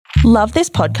Love this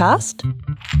podcast?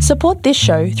 Support this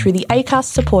show through the Acast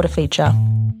supporter feature.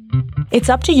 It's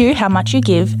up to you how much you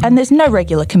give, and there's no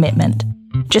regular commitment.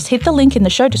 Just hit the link in the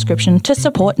show description to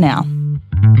support now.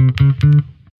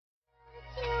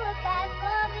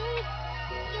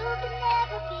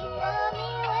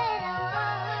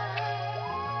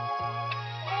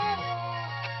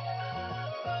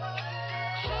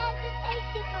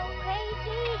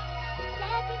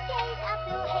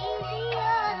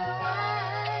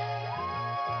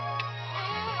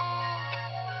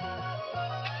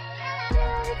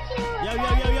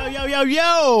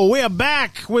 Yo, we are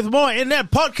back with more In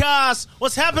That Podcast.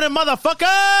 What's happening,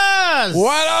 motherfuckers?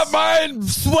 What up, man?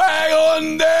 Swag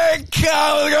on deck. What's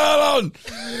going on?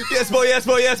 Yes, boy, yes,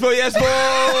 boy, yes, boy, yes,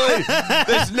 boy.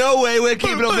 There's no way we're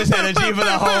keeping up this energy for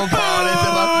the whole pod.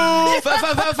 The fuck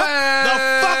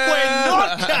we're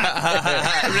not.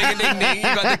 Ring-a-ding-ding, you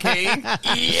got the key.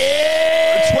 Yeah.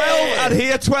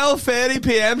 12:30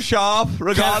 p.m. sharp,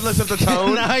 regardless of the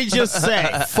tone. Can I just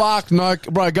say, Fuck no,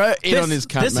 bro. Go in on this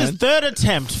cunt, this man. is third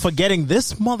attempt for getting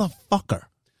this motherfucker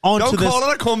onto Don't this. call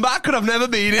it a comeback, because I've never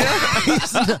been here.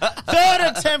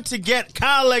 Third attempt to get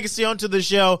Kyle Legacy onto the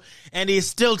show, and he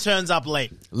still turns up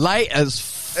late. Late as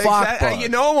fuck, bro. You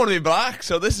know I want to be black,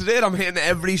 so this is it. I'm hitting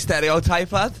every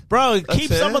stereotype, lad. Bro, keep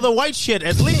it. some of the white shit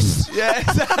at least. Yes.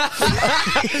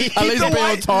 At least be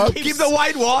on time. Keep the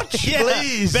white watch, Yeah,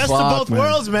 please. best Fuck, of both man.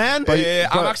 worlds, man.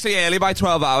 I'm actually early by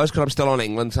 12 hours because I'm still on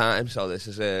England time, so this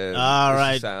is All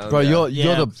right. Bro, you're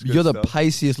Yeah, you're the stuff.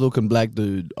 paciest looking black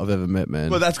dude I've ever met, man.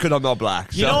 Well, that's good I'm not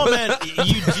black. You know what, man?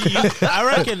 I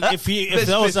reckon if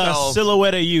there was a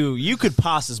silhouette of you could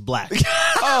pass as black.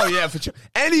 Oh, yeah, for sure.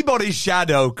 Anybody's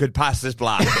shadow could pass as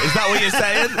black. Is that what you're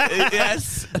saying?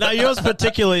 Yes. Now, yours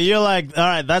particularly, you're like, all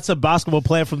right, that's a basketball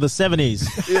player from the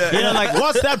 70s. Yeah. You're like,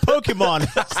 what's that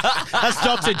Pokemon? That's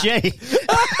Dr. J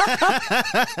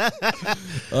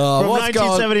from what's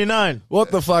 1979.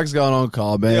 What the fuck's going on,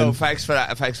 Carl, man? Yo, thanks for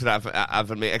that. Thanks for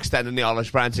having me. Extending the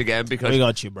olive branch again because We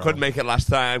got you, bro. couldn't make it last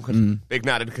time because Big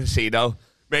Nat in the casino.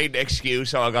 Made an excuse,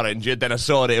 so I got injured. Then I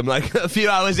saw him like a few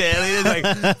hours earlier. He's like,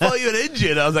 "Thought you were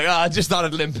injured." I was like, "Oh, I just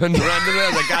started limping randomly." I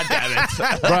was like, "God damn it!"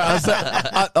 Bro,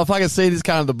 I fucking see this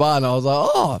guy in the bar, and I was like,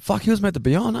 oh, fuck, he was meant to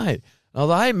be on, eh? I was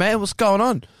like, hey, man, what's going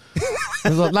on? He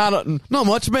was like, nah, not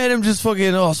much, man. I'm just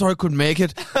fucking, oh, sorry, I couldn't make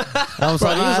it. And I was Bro,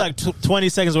 like, he was nah. like 20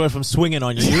 seconds away from swinging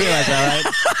on you. You realize that,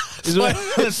 right? He's like,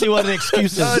 let's see what an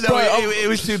excuse is. No, Bro, it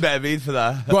was too baby for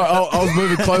that. Bro, I was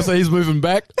moving closer, he's moving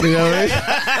back. You know what I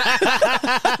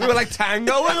mean? We were like tangoing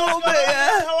a little bit.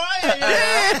 Yeah. How are you?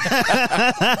 Yeah.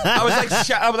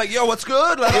 I was like, "Yo, what's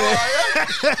good?" Like, how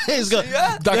are you? He's got,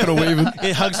 Ducking and weaving.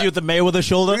 he hugs you at the Mayweather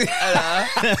shoulder.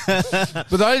 But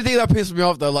the only thing that pissed me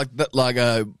off, though,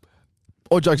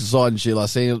 all jokes aside and shit, like,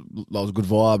 seeing it, like, was a good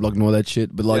vibe, like, and all that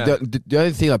shit. But, like, Yeah. the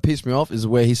only thing that pissed me off is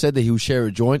where he said that he would share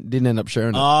a joint, didn't end up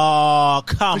sharing it. Oh,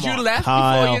 come on. Because you left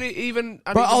Kyle. before you even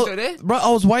Bro, did it. I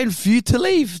was waiting for you to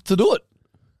leave to do it.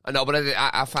 I know, but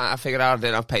I figured out I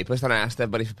didn't have papers, and I asked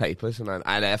everybody for papers, and I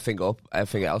had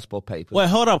everything else but papers. Wait,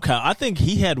 hold up, Kyle. I think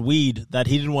he had weed that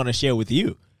he didn't want to share with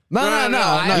you. No. I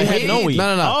You had had no weed.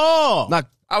 No. Oh. No,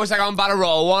 I was like, I'm about to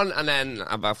roll one, and then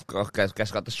I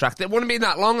guess got distracted. It wouldn't be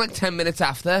that long, like 10 minutes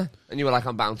after, and you were like,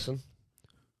 I'm bouncing.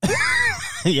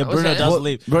 Yeah, was Bruno it. does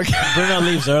leave. Bro, Bruno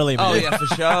leaves early, man. Oh, yeah, for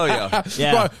sure, yeah.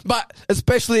 Yeah. bro, but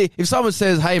especially if someone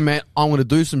says, hey, man, I'm going to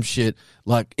do some shit,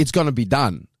 like, it's going to be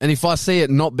done. And if I see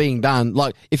it not being done,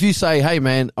 like, if you say, hey,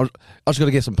 man, I just got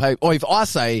to get some paper, or if I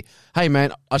say, hey,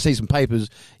 man, I see some papers,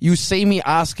 you see me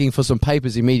asking for some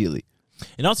papers immediately.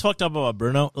 You know what's fucked up about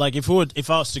Bruno? Like, if I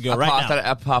was to go right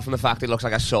now. Apart from the fact he looks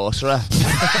like a sorcerer.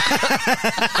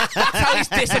 That's how he's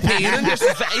disappearing.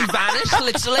 He vanished,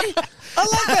 literally. I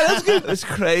like that. That's good. That's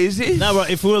crazy. No, bro,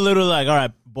 if we were literally like, all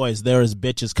right, boys, there is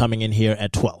bitches coming in here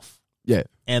at 12. Yeah.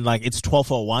 And like it's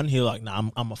 12:01, he's like, nah,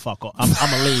 I'm a fuck off.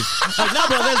 I'm a leave. Like, nah,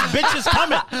 bro, there's bitches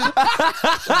coming.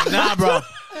 Nah, bro.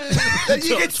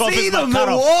 You can 12 see is my them. They're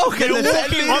cutoff. walking. They're They're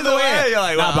walking on the way. way. You're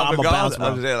like, Nah, well, but I'm a God. bounce, bro.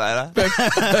 I'm just like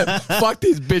that. Fuck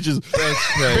these bitches.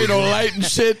 Being all late and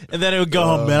shit. And then it would go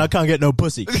home, man, I can't get no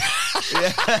pussy.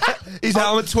 He's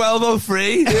home at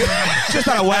 12:03. Just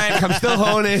on a wank. I'm still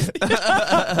horny.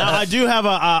 Now, I do have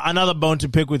another bone to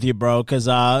pick with you, bro, because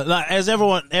as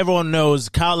everyone knows,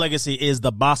 Kyle Legacy is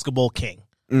the basketball king.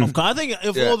 I think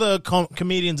if all the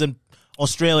comedians in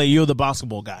Australia, you're the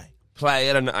basketball guy.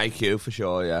 Player and IQ for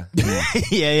sure, yeah.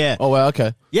 Yeah. Oh, well,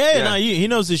 okay. Yeah. No, he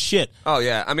knows his shit. Oh,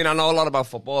 yeah. I mean, I know a lot about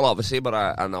football, obviously, but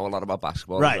I know a lot about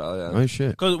basketball Right. as well, yeah. Oh, shit.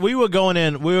 Because we were going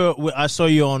in, I saw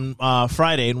you on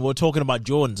Friday, and we were talking about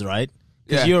Jordans, right?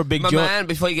 Because you're a big my Jordan. man,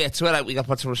 before you get to it, we got to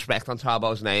put some respect on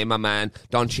Turbo's name. My man,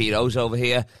 Don Cheetos over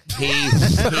here. He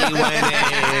went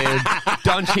in.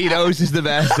 Don Cheetos is the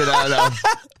best.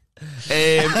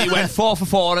 He went 4 for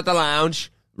 4 at the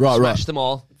lounge. Smashed them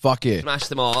all. Fuck yeah. Smashed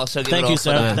them all. So Thank you,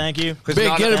 sir. Thank you. Big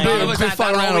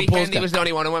fun round of applause. He was the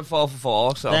only one who went 4 for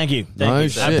 4. So Thank you. No I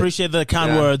shit. appreciate the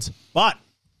kind words. But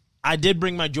I did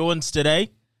bring my Jordans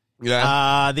today.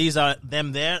 Yeah. These are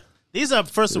them there. These are,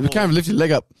 first of You all... can't even lift your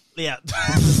leg up. Yeah. What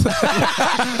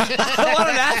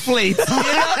an athlete.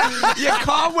 You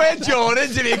can't wear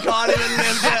Jordans and you can't even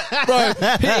lift it. Bro,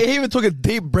 he even took a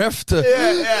deep breath to... And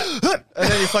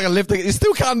then he fucking lifted it. He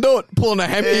still can't do it. Pulling a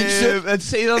hammy and shit. And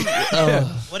see them.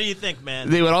 What do you think, man?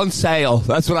 They were on sale.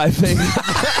 That's what I think.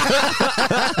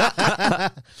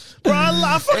 Bro,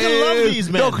 I fucking love these,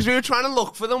 man. No, because we were trying to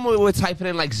look for them. We were typing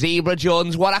in like zebra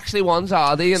Jordans. What actually ones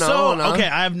are they? You know? So, no? okay,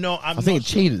 I have no... I think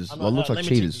it's cheetahs. Well, it looks like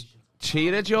cheetahs.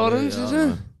 Cheetah Jordans, is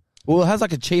it? Well, it has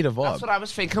like a cheetah vibe. That's what I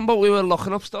was thinking, but we were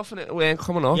looking up stuff and it ain't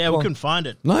coming up. Yeah, we couldn't find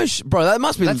it. No, bro, that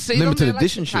must be Let's see limited them.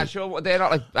 edition Like shit. casual, they're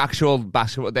not like actual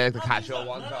basketball. They're the casual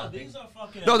ones. aren't they? These are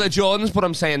fucking... No, they're Jordans, but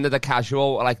I'm saying they're the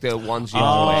casual, like the ones you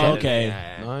Oh, wear. okay.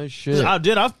 Yeah. No shit. I've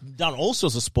done all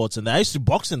sorts of sports in there. I used to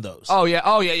box in those. Oh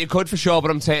yeah, you could for sure.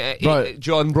 But I'm saying Right.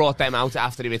 Jordan brought them out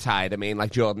after he retired. I mean,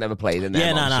 like Jordan never played in them.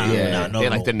 Yeah, no, obviously. no, They're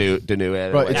like the new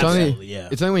era. Bro, it's Absolutely, only yeah.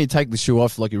 it's only when you take the shoe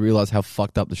off like you realize how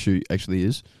fucked up the shoe actually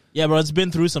is. Yeah, bro, it's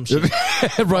been through some shit.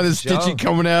 Bro, there's Joe. stitching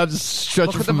coming out, just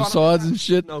stretching Look at from the the bottom. sides and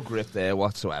shit. No grip there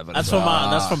whatsoever. That's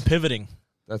from pivoting.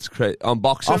 That's crazy. On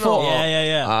boxing? I thought-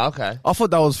 Yeah. Ah, okay. I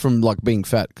thought that was from like being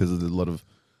fat because of a lot of.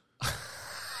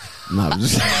 No,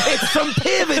 just It's from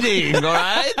pivoting, all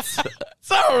right?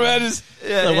 sorry, man. It's,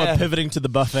 So what, pivoting to the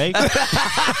buffet?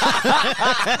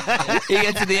 You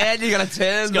get to the end, you gotta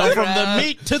turn. Go from the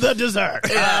meat to the dessert.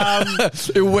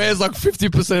 it wears like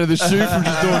 50% of the shoe from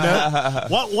just doing that.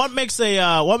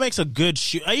 What makes a good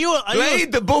shoe? Are you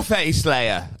Blade the buffet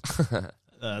slayer.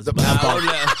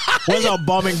 where's our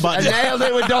bombing I button? nailed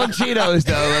it with Don Cheetos,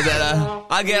 though. And then,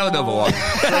 I'll get another one.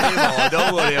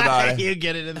 Don't worry about it. You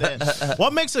get it in there.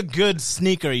 What makes a good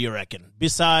sneaker, you reckon?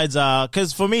 Besides,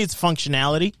 because for me it's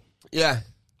functionality. Yeah.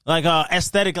 Like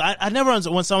aesthetic, I never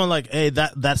understand when someone like, hey,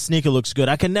 that sneaker looks good.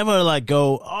 I can never like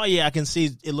go, oh yeah, I can see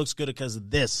it looks good because of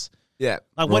this. Yeah.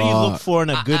 Like, what do you look for in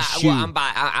a good shoe? Well,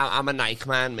 I'm a Nike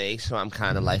man, me, so I'm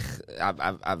kind of like,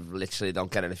 I've literally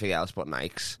don't get anything else but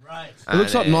Nikes. Right. It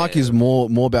looks like Nike is more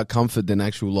about comfort than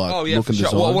actual like Oh yeah, look for and sure.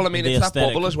 design. Well, I mean, The it's that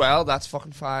aesthetic. bubble as well. That's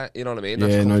fucking fire. You know what I mean? Yeah,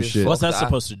 That's no comfy as shit. fuck, What's that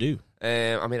supposed to do?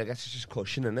 I mean, I guess it's just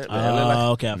cushion, isn't it? Really?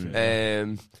 Okay. I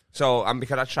feel So,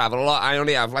 because I travel a lot, I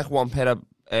only have like one pair of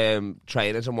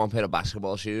trainers and one pair of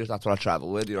basketball shoes. That's what I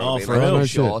travel with. You know Oh, what I mean? for Like real? one No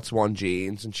shit. shorts, one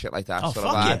jeans, and shit like that. Oh, sort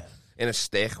fuck of yeah. in a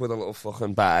stick with a little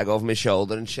fucking bag over my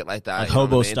shoulder and shit like that. Like you know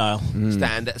hobo what I mean?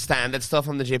 style. Standard stuff.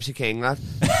 I'm the Gypsy King, lad.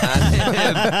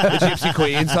 The Gypsy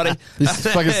Queen, sorry. This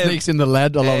fucking sneaks in the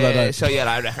lad. I love that. eh? So yeah,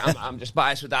 I reckon I'm just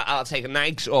biased with that. I'll take a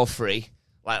Nikes or free.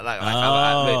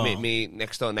 Me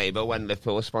next door neighbour when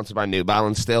Liverpool was sponsored by New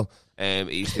Balance still.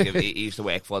 He used to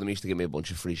work for them. He used to give me a bunch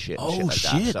of free shit and shit like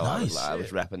that. shit, So nice. I was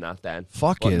repping that then.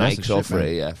 Fuck But yeah, that's Nikes the or shit, man.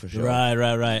 free, yeah, for sure.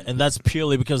 Right. And that's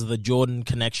purely because of the Jordan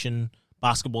connection,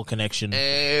 basketball connection.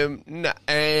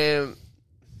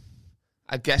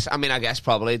 I guess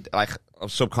probably like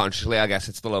subconsciously. I guess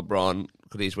it's the LeBron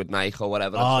because he's with Nike or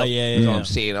whatever. and Oh, stuff. yeah. So I'm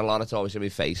seeing a lot. It's always in my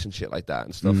face and shit like that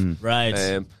and stuff. Right.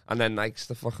 And then Nike's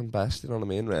the fucking best, you know what I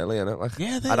mean? Really, innit? Like,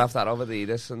 Yeah, they- I'd have that over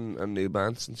Adidas and New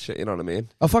Balance and shit, you know what I mean?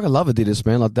 I fucking love Adidas,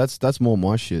 man. Like that's more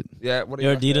my shit. Yeah, what are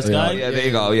You're you Adidas reckon? guy? Yeah, there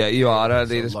you go. Yeah, you are an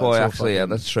Adidas So, boy, so actually. Yeah, fucking-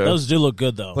 that's true. Those do look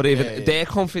good though. But even they're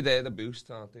comfy. They're the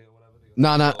Boost, aren't they? Or whatever they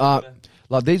No,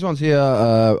 like these ones here.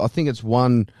 I think it's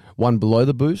one below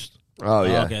the Boost. Oh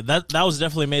yeah. Okay, that was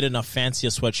definitely made in a fancier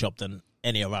sweatshop than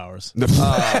any of ours. Oh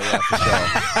yeah, for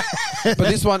sure. But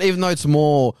this one, even though it's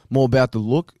more about the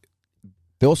look,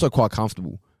 they're also quite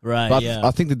comfortable. Right. But yeah. I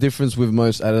think the difference with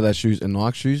most Adidas shoes and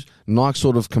Nike shoes, Nike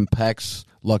sort of compacts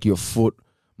like your foot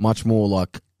much more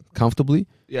like comfortably,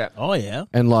 Yeah. Oh yeah.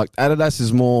 and like Adidas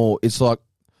is more. It's like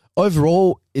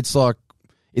overall, it's like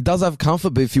it does have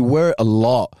comfort, but if you wear it a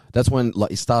lot, that's when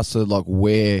like it starts to like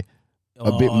wear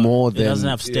a bit more It than. doesn't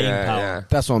have staying Yeah, power. yeah.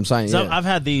 That's what I'm saying. So Yeah. I've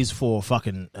had these for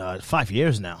fucking 5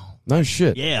 years now. No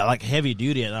shit. Yeah, like heavy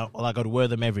duty, and I'd wear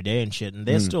them every day and shit, and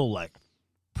they're still like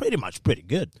pretty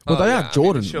good. But they are I mean,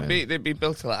 Jordan, they should man. be. They'd be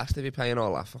built to last. They'd be paying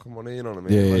all that fucking money. You know what I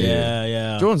mean? Yeah, Like,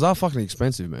 Yeah. Jordans are fucking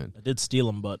expensive, man. I did steal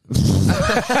them, but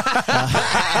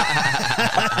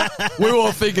We were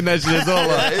all thinking that shit. It's all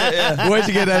like, where'd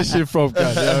you get that shit from,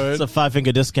 guys? You know what I it's mean? a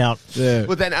 5-finger discount. Yeah.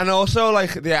 But then, and also,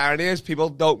 like the irony is, people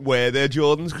don't wear their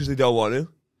Jordans because they don't want to.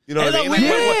 You know what I mean? Like,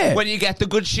 Yeah. when you get the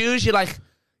good shoes, you're like,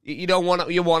 you don't want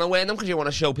to. You want to wear them because you want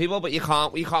to show people, but you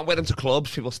can't. You can't wear them to clubs.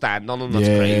 People stand on them. That's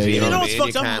crazy. You know what what's I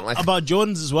mean? fucked up about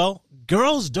Jordans as well?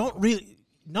 Girls don't really.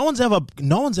 No one's ever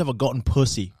gotten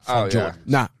pussy from Jordan.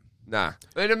 Nah. Nah.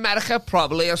 In America,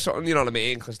 probably, or something, you know what I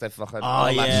mean? Because they're fucking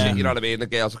all that shit, you know what I mean? The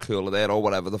girls are cooler there, or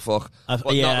whatever the fuck. But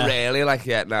not really, like,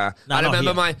 nah. I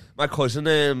remember my cousin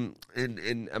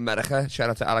in America, shout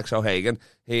out to Alex O'Hagan,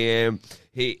 he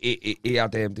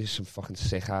had these some fucking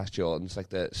sick-ass Jordans, like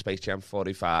the Space Jam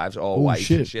 45s, all white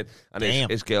and shit. And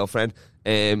his girlfriend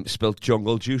spilled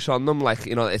jungle juice on them, like,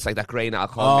 you know, it's like that grain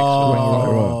alcohol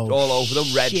mix all over them,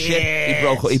 red shit.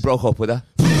 He broke up with her.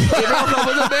 He broke up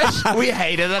with her, bitch. We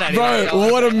hated it anyway. Bro,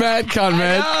 what a mad cunt,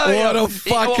 man. What a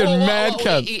fucking mad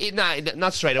cunt. Nah,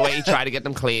 not straight away. He tried to get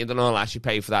them cleaned and all that. She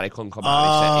paid for that. He couldn't come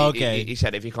out. He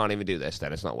said, if you can't even do this,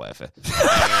 then it's not worth it.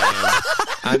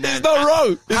 And then, it's not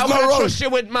wrong. How can I trust you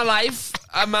with my life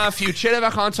and my future if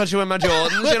I can't touch you with my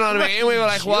Jordans? You know what I mean? We were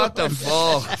like, what the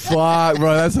fuck? Fuck,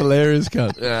 bro, that's hilarious,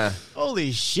 cunt. Yeah.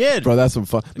 Holy shit. Bro, that's some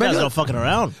fun. You guys are fucking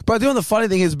around. Bro, the funny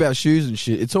thing is about shoes and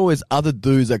shit, it's always other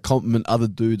dudes that compliment other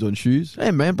dudes on shoes. Hey,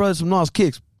 man, bro, some nice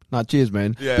kicks. Nah, cheers,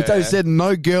 man. Yeah, but they said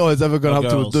no girl has ever gone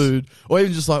up to a dude, or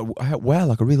even just like, wow,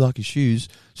 like, I really like your shoes.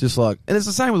 Just like, and it's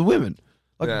the same with women.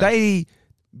 Like,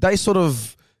 they sort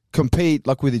of compete,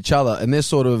 like, with each other, and they're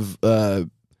sort of,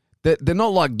 they're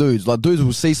not like dudes. Like, dudes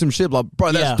will see some shit, like,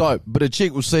 bro, that's dope. But a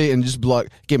chick will see it and just be like,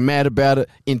 get mad about it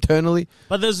internally.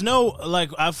 But there's no,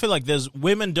 like, I feel like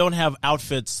women don't have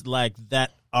outfits like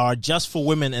that are just for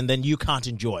women and then you can't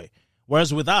enjoy.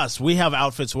 Whereas with us, we have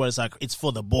outfits where it's like, it's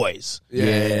for the boys.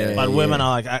 Yeah. But women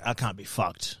are like, I can't be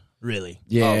fucked. Really.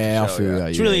 Yeah, I feel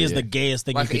that. It really is the gayest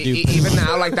thing like, you could do. Even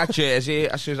now, like that jersey,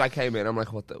 as soon as I came in, I'm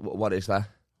like, what is that?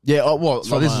 Yeah, what?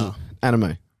 So this is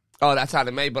anime. Oh, that's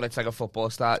anime, but it's like a football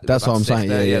star. That's what I'm saying.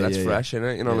 Yeah, that's fresh, isn't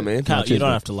it? You know what I mean? You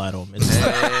don't have to lie to him. It's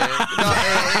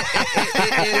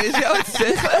it is. Yo, it's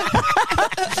sick.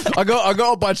 I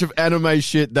got a bunch of anime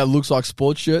shit that looks like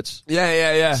sports shirts.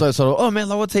 Yeah. So sort of, oh man,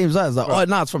 like what team's that? It's like, oh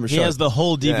no, it's from a show. He has the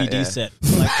whole DVD set.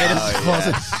 Like, in his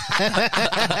closet.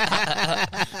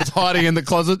 It's hiding in the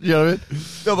closet. You know what I mean?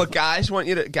 No, but guys want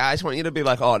you to be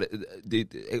like, oh,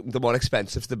 the more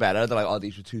expensive the better. They're like, oh,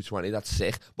 these were $220. That's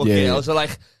sick. But girls are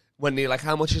like, when they're like,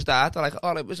 how much is that? They're like,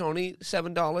 oh, it was only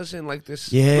 $7 in like this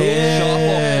shop. Or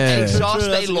ASOS,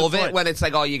 they love it when it's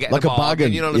like, oh, you get like a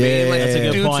bargain. You know what I mean? Like, that's a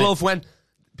good dudes point. love when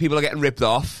people are getting ripped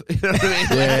off. You know what I mean?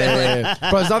 Yeah.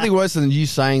 Bro, there's nothing worse than you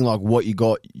saying like what you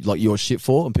got like your shit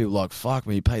for, and people are like, fuck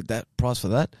man, you paid that price for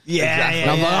that. Exactly.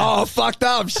 And I'm like, oh, fucked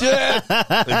up shit. No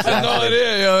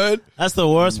idea, yo. That's the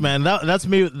worst, man. That's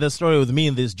me. The story with me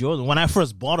and this Jordan. When I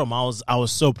first bought them, I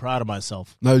was so proud of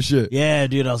myself. No shit. Yeah,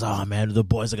 dude. I was like, oh man, the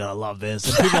boys are gonna love this.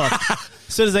 And people, are, as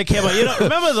soon as they came out,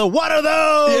 remember the what are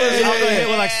those? I was hit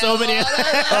with like so many.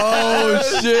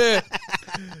 Oh shit.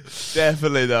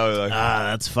 Definitely though. Like.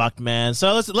 That's fucked, man.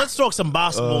 So let's talk some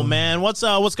basketball, man. What's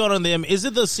going on there? Is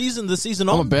it the season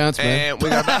on? I'm a bounce, man. We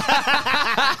got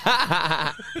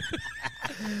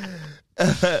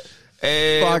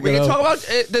we can talk about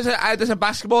there's a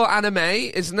basketball anime,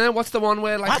 isn't there? What's the one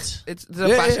where like what?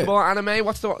 There's a basketball anime?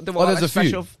 What's the one there's like a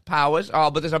special powers?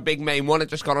 Oh, but there's a big main one. It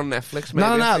just got on Netflix.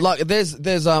 Maybe. No. Like there's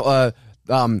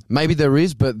maybe there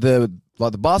is, but the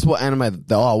basketball anime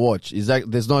that I watch is that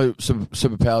there's no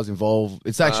superpowers involved.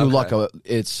 It's actually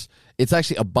it's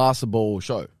actually a basketball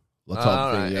show. Type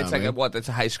of thing, it's like it's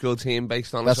a high school team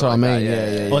based on. That's what I mean.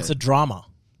 Yeah. Well, it's a drama.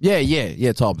 Yeah,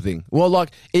 type of thing. Well,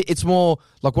 like it's more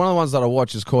like one of the ones that I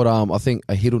watch is called I think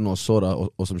a Hiru no Sora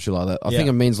or some shit like that. I think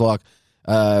it means like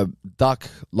duck,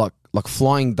 like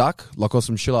flying duck, like or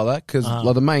some shit like that. Because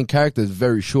like the main character is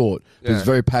very short, but he's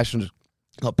very passionate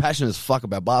as fuck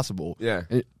about basketball. Yeah,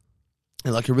 and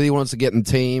like he really wants to get in the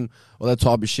team or that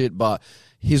type of shit. But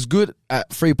he's good at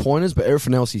 3-pointers, but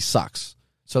everything else he sucks.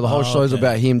 So the whole show's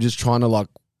about him just trying to like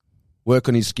work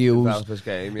on his skills. Develop his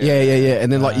game. Yeah.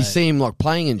 And then like you see him like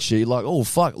playing and shit, like, oh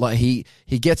fuck, like he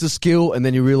gets a skill and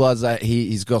then you realize that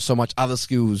he's got so much other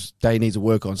skills that he needs to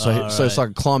work on. So it's like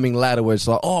a climbing ladder where it's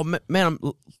like, oh man,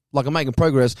 I'm making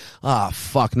progress.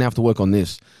 Fuck, now I have to work on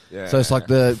this. Yeah. So it's like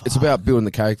it's about building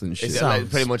the character and shit. It's like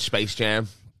pretty much Space Jam.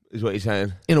 Is what you're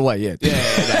saying? In a way, yeah.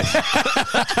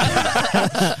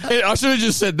 I should have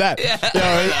just said that. Yeah.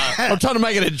 I'm trying to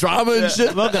make it a drama and shit.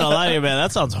 I'm not gonna lie to you, man.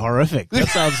 That sounds horrific. That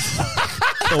sounds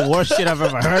the worst shit I've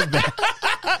ever heard, man.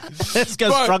 This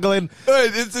guy's struggling.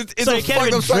 It's so he can't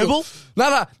even dribble?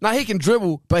 No, he can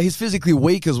dribble, but he's physically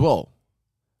weak as well.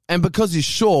 And because he's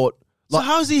short... So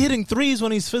how is he hitting threes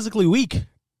when he's physically weak?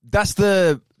 That's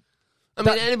the... I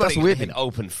mean, anybody that's a can weird hit thing.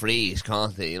 open freeze,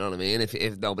 can't they? You know what I mean?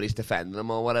 If nobody's defending them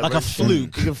or whatever. Like a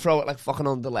fluke. You can throw it like fucking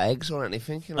on the legs or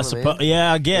anything, you know what I mean?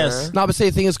 Yeah, I guess. Yeah. No, but see,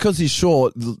 the thing is, because he's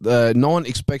short, no one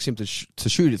expects him to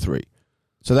shoot a three.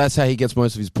 So that's how he gets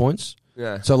most of his points.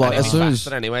 Yeah. So, like, and as he's soon as-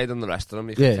 faster anyway than the rest of them,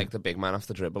 you can Yeah. take the big man off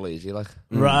the dribble easy, like.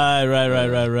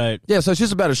 Right. Yeah, so it's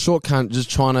just about a short cunt just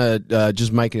trying to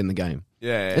just make it in the game.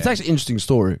 Yeah. It's actually an interesting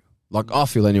story. Like, I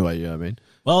feel anyway, you know what I mean?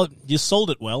 Well, you sold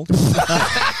it well.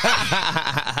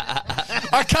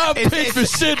 I can't pitch for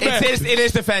shit, man. In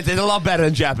his defense, it's a lot better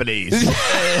in Japanese. if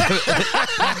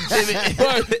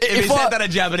he said that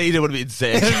in Japanese, it would have been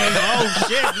sick. Oh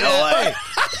shit! No way.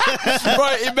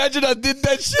 Right, imagine I did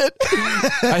that shit.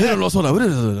 I hit him last one.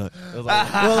 We're like,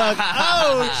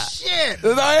 oh shit!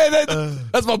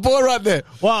 That's my boy right there.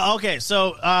 Well, okay,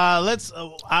 so let's.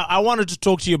 I wanted to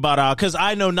talk to you about because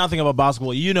I know nothing about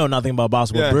basketball. You know nothing about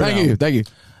basketball. Yeah. Bruno. Thank you.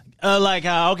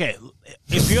 Okay,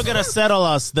 if you're gonna settle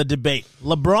us the debate,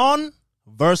 LeBron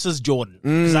versus Jordan,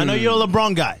 because I know you're a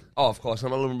LeBron guy. Oh, of course,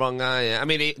 I'm a LeBron guy. Yeah. I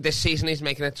mean, this season he's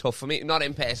making it tough for me. Not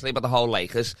him personally, but the whole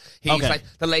Lakers. He's Okay. like,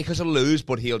 the Lakers will lose,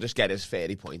 but he'll just get his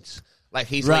 30 points. Like,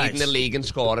 he's Right. leading the league in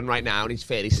scoring right now, and he's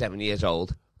 37 years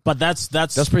old. But that's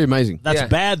That's pretty amazing. That's Yeah.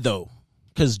 bad though,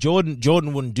 because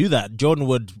Jordan wouldn't do that. Jordan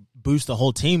would boost the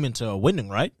whole team into winning,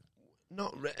 right?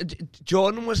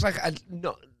 Jordan was like,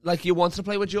 like you wanted to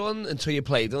play with Jordan until you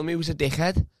played him. He was a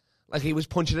dickhead. Like, he was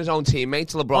punching his own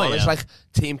teammates. LeBron Oh, yeah. is like,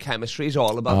 team chemistry is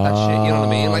all about that shit. You know what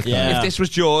I mean? Like, Yeah. if this was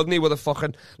Jordan, he would have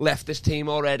fucking left this team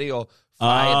already or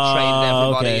fired, trained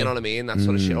everybody. Okay. You know what I mean? That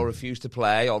sort of shit. Or refused to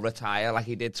play or retire like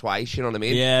he did twice. You know what I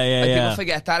mean? Yeah, like, yeah. People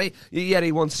forget that.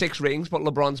 He won 6 rings, but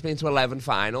LeBron's been to 11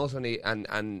 finals and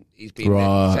he's been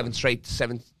Right.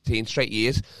 17 straight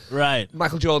years. Right.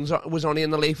 Michael Jordan was only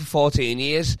in the league for 14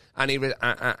 years, and he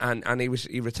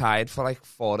retired for like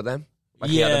 4 of them. Like,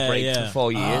 he had a break for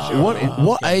 4 years. You know what I mean?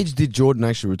 What age did Jordan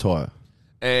actually retire?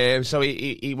 So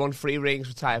he won 3 rings,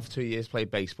 retired for 2 years,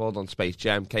 played baseball, done Space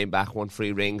Jam, came back, won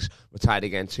 3 rings, retired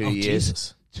again 2 years.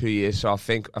 Jesus. 2 years. So I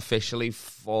think officially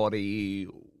 40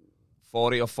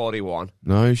 or 41.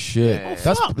 No shit.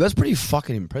 Yeah. That's pretty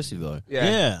fucking impressive though.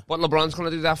 Yeah. But LeBron's going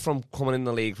to do that from coming in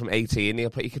the league from 18.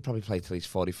 He could probably play till he's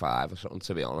 45 or something,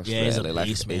 to be honest. Yeah, he's a really.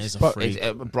 beast, man. He's a It's freak.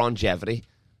 bronjevity.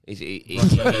 He's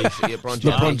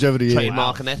Bronjevity, yeah.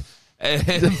 trademarking it.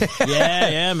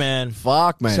 yeah, man.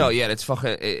 Fuck, man. So yeah, it's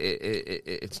fucking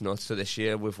it's nuts. So this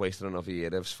year we've wasted another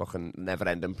year of fucking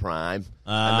never-ending prime.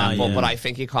 But I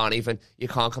think you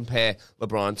can't compare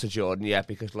LeBron to Jordan yet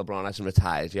because LeBron hasn't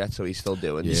retired yet, so he's still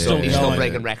doing. He's still going.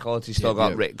 breaking records. He's still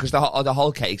got because the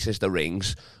whole case is the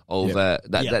rings over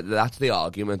that's the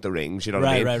argument. The rings, you know what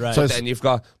I mean? Right. So then you've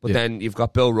got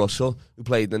Bill Russell who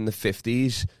played in the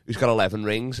 50s, who's got 11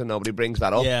 rings, and nobody brings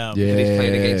that up. Yeah. And he's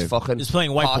playing against fucking He's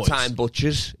playing white boys. part-time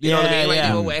butchers. You know what I mean? Like Yeah.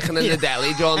 they were working in the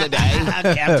deli during the day.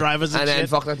 Cab drivers and And then shit.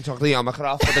 fucking took the yarmulke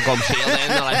off with the gum shield in.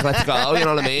 They're like, let's go. You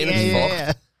know what I mean? It's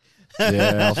fucked.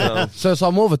 yeah. So it's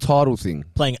more of a title thing,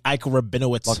 Playing Ike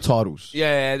Rabinowitz. like titles.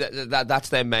 Yeah, that's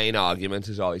their main argument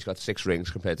is, he's got 6 rings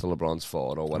compared to LeBron's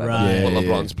 4 or whatever. Right. But Yeah,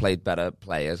 LeBron's played better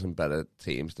players and better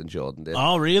teams than Jordan did.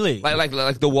 Oh, really?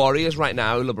 Like the Warriors right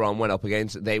now, who LeBron went up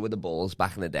against, they were the Bulls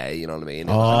back in the day, you know what I mean?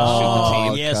 It was a super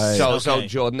team. yes. So Okay.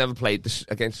 Jordan never played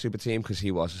against super team because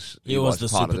he was He was the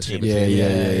part of the super super team. team.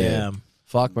 Yeah.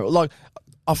 Fuck, man. Like,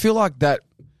 I feel like that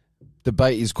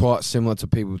debate is quite similar to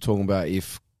people talking about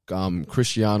if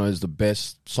Cristiano is the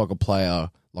best soccer player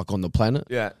like on the planet.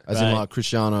 Yeah. As in Right. like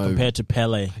Cristiano. Compared to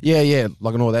Pele. Yeah,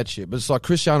 like and all that shit. But it's like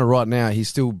Cristiano right now, he's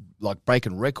still like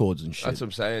breaking records and shit. That's what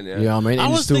I'm saying, yeah. You know what I mean? I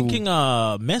And was he's still, thinking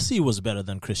Messi was better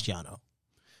than Cristiano.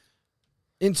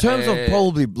 in terms of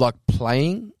probably like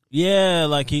playing. Yeah,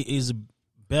 like he's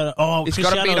better. Oh, He's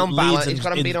Cristiano got to beat on leads Ballon. He's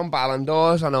got to beat on Ballon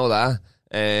d'Ors. I know that.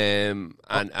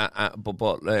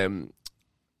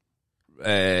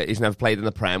 He's never played in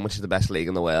the Prem, which is the best league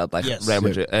in the world. Like Yes. Real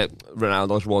Madrid,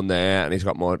 Ronaldo's won there, and he's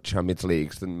got more Champions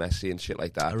Leagues than Messi and shit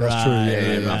like that. Right, true,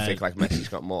 yeah, right. I think like Messi's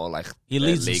got more like He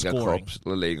leads in Liga scoring. Cups,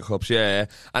 La Liga Cups. Yeah.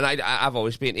 And I've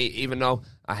always been, even though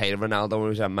I hated Ronaldo when he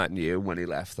was at Man U, when he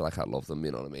left, like I loved him.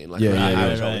 You know what I mean? Like Yeah, I yeah,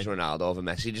 was right. always Ronaldo over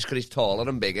Messi, just because he's taller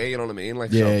and bigger. You know what I mean?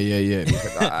 Like Yeah, so,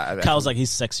 yeah. Kyle's like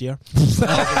he's sexier.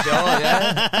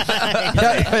 Yeah,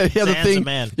 he has a Handsome thing.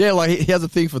 man. Yeah, like he has a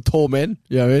thing for tall men.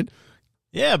 You know what I mean?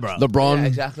 Yeah, bro. LeBron, Yeah,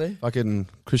 exactly. fucking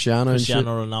Cristiano,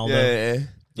 Cristiano Ronaldo. Yeah.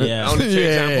 Yeah. Only 2 Yeah.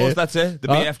 examples. That's it. The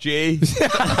BFG. and shit.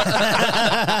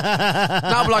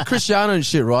 No, but like Cristiano and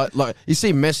shit, right? Like you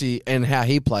see Messi and how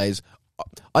he plays.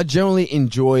 I generally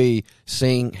enjoy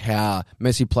seeing how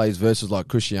Messi plays versus like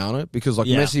Cristiano, because like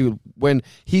Messi, when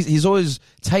he's always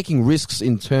taking risks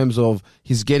in terms of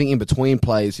he's getting in between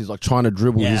plays, he's like trying to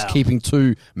dribble, he's keeping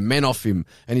 2 men off him,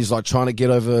 and he's like trying to get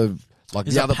over like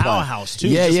He's the a other powerhouse too.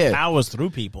 Yeah, He just yeah. powers through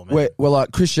people, man. Where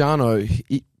like Cristiano,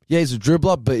 he's a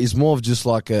dribbler, but he's more of just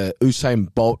like a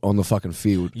Usain Bolt on the fucking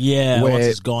field. Yeah, where, once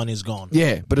he's gone, he's gone.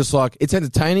 Yeah, but it's like it's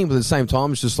entertaining, but at the same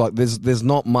time, it's just like there's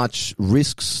not much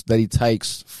risks that he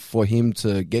takes for him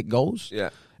to get goals. Yeah.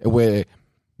 Where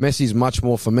Messi's much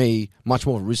more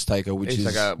a risk taker, which He's is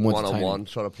like a more one-on-one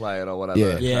sort of player or whatever.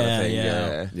 Yeah. kind Yeah, of thing.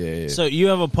 yeah. Yeah. So you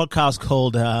have a podcast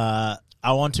called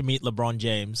I Want to Meet LeBron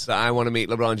James. The I Want to Meet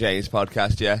LeBron James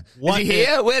podcast, yeah. What is he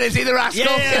here? Where is he, the rascal?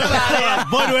 Get him out of here.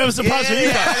 Boy, do we have a surprise for you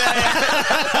guys.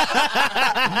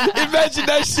 Imagine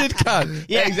that shit, cunt.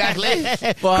 Yeah, exactly.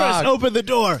 Chris, open the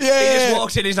door. He just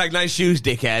walks in, he's like, nice shoes,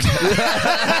 dickhead.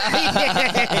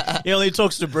 He only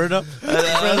talks to Bruno.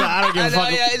 I don't give a fuck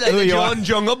He's who like, you are. John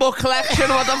Jungle Book collection,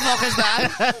 what the fuck is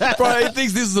that? Bro, he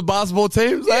thinks this is a basketball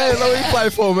team. Hey, let me play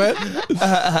for, man.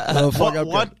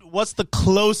 What's the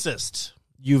closest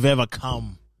you've ever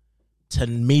come to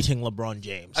meeting LeBron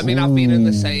James? I mean, I've been in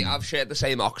the same, I've shared the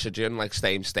same oxygen, like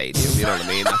same stadium, you know what I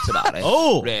mean? That's about it.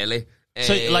 Oh. Really?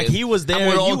 So, like, he was there and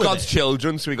we're and all you were God's there.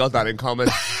 children, so we got that in common.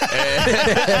 With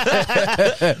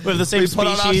the same We put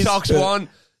on our species. socks one.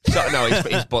 So, no,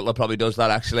 his butler probably does that,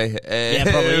 actually. Yeah,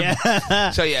 probably. Yeah.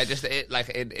 So yeah, just like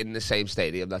in the same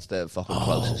stadium. That's the fucking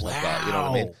closest I've got. You know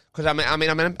what I mean? wow. Because I'm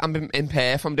in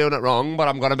Perth. I'm doing it wrong, but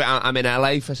I'm in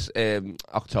LA for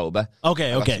October. Okay,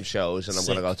 I got okay. some shows, and I'm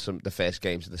Sick. gonna go to the first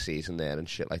games of the season there and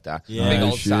shit like that. Yeah. Big Oh,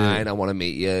 old shit. sign. I want to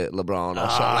meet you, LeBron, or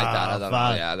something like that. I don't know.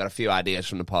 fuck. Yeah, I got a few ideas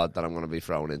from the pod that I'm gonna be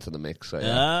throwing into the mix. So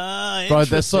yeah. Bro,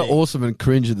 that's so Interesting. awesome and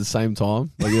cringe at the same time.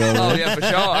 Like, you know what I Oh mean? yeah, for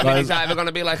sure. I mean, he's either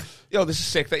gonna be like, "Yo, this is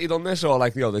sick that you done this," or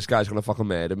like, "Yo, this guy's gonna fucking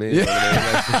murder me." You know what I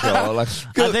mean? Like,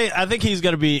 for sure. Like, I think he's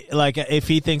gonna be like, if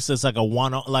he thinks it's like a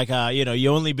one, like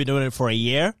you only been doing it for a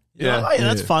year. Yeah. Hey,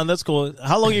 that's fun. That's cool.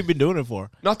 How long you been doing it for?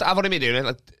 not that I've only been doing it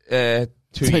like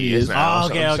 2 10 years years. now. Oh,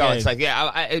 okay, so okay. it's like,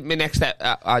 yeah, my next step,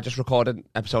 I just recorded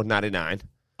episode 99.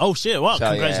 Oh shit! Wow, So,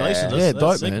 congratulations. yeah. That's, Yeah, that's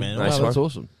dope, sick, man. Nice Wow, that's one.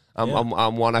 awesome.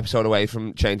 I'm one episode away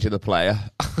from changing the player.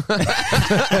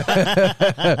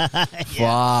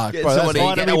 Fuck. Bro, Somebody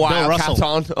why get don't a we Bill Wildcat Russell?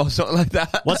 on or something like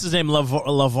that. What's his name?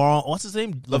 LeVar. What's his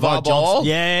name? LeVar Ball? Johnson.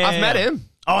 Yeah, I've met him.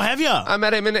 Oh, have you? I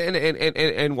met him in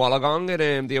Wollongong at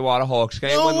the Iwata Hawks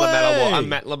game. No when LaMelo Ball, way. I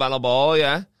met LaMelo Ball,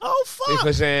 yeah. Oh fuck!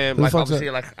 Because, the like, fuck's obviously,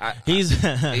 like, He's he's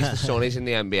the son. He's in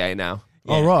the NBA now.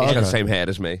 Oh, right. He's got okay. the same hair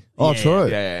as me. Oh, Yeah. true.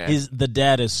 Yeah. He's the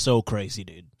dad is so crazy,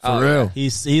 dude. For real.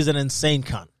 He's an insane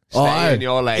cunt. Stay hey. in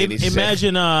your lane. He's sick.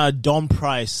 Imagine Don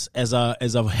Price as a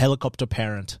helicopter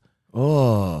parent.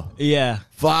 Oh. Yeah.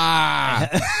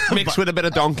 Fuck. Mixed with a bit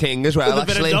of Don King as well, With a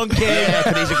bit of actually. Don King. Yeah,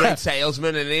 but he's a great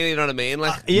salesman, and you know what I mean?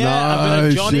 Like, Yeah, a bit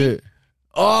of Johnny. Shit.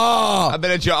 Oh. a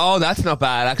bit of oh, that's not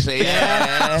bad, actually.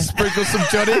 Yeah. Sprinkle some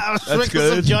Johnny. Sprinkle some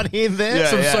good. Johnny in there. Yeah.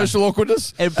 Some social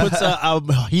awkwardness. And puts a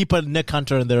heap of Nick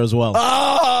Hunter in there as well.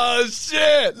 Oh,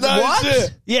 shit. No What?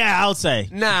 shit. Yeah, I'll say.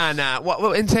 Nah.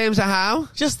 What in terms of how?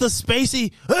 Just the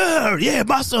spacey, yeah,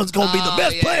 my son's going to be the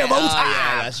best player of all time.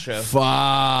 Yeah, that's true. Fuck.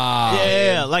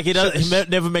 Yeah, like he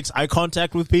never makes eye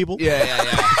contact with people. Yeah.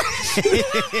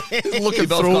 Looking We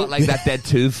both through. got like that dead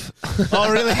tooth. Oh,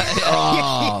 really?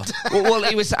 Oh. well,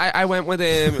 he was. I went with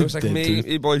him. It was like Dead me, tooth.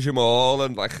 me boy Jamal,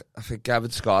 and like I think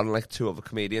Gavin Scott and like 2 other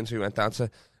comedians. We went down to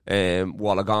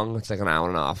Wollongong. It's like an hour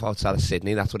and a half outside of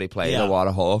Sydney. That's where they play Yeah. the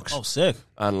Water Hawks. Oh, sick.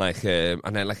 And like, and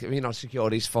then like,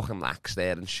 security's fucking lax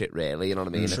there and shit. Really, you know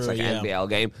what I mean? Sure, it's like yeah. an NBL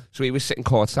game. So he was sitting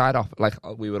courtside up, like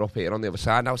we were up here on the other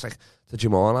side. And I was like to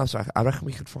Jamal, I was like, I reckon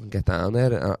we could fucking get down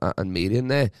there and meet him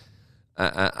there.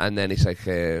 And then he's like,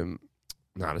 no,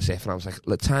 that's it. And I was like,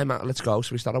 time out, let's go.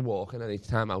 So we started walking, and each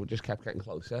time out, we just kept getting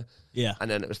closer. Yeah.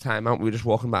 And then it was time out. We were just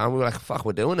walking by, and we were like, fuck,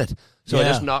 we're doing it. So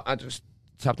Yeah. I just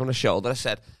tapped on his shoulder. I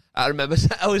said, I remember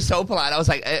I was so polite. I was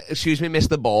like, excuse me, miss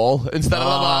the ball. Instead of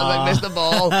LeBron, I was like, miss the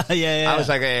ball. Yeah. I was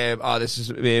like, oh, this is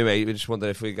me, mate. We just wondered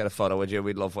if we could get a photo with you.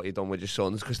 We'd love what you've done with your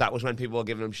sons. Because that was when people were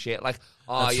giving him shit. Like,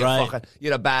 oh, That's you're right.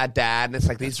 you're a bad dad. And it's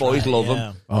like, these boys right, love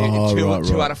yeah. him. Oh, two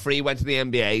right. out of 3 went to the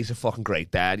NBA. He's a fucking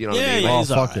great dad. You know what I Yeah, mean? yeah, Like, he's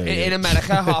fuck alright. yeah. in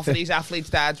America, half of these athletes'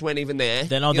 dads weren't even there.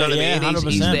 They're not you know there, what I yeah, mean?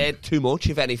 He's 100%. there too much,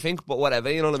 if anything, but whatever,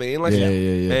 you know what I mean? Like,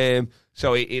 Yeah.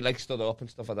 So he like stood up and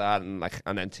stuff like that,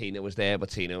 and then Tina was there, but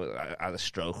Tina had a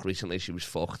stroke recently. She was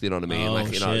fucked, you know what I mean? Oh,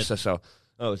 like, you know, shit. so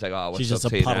I was like, oh, what's She's up, just a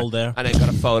Tina? puddle there. And then got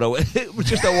a photo with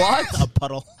just a what? A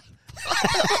puddle.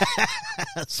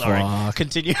 Sorry. Fuck.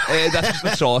 Continue. That's just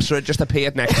the sorcerer. It just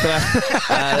appeared next to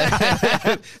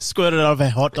her. Squirted out of a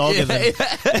hot dog. And then,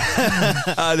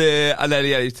 and then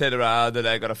he turned around and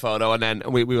I got a photo, and then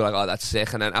we were like, oh, that's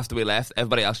sick. And then after we left,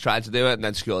 everybody else tried to do it, and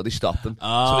then security stopped them.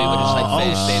 So we were just like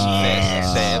first in,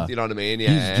 first served. You know what I mean?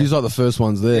 Yeah. He's like the first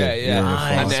ones there. Yeah.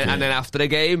 Nice. And then after the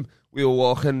game, we were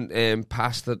walking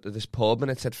past this pub,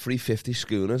 and it said 350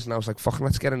 schooners, and I was like, fucking,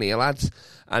 let's get in here, lads.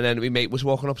 And then my mate was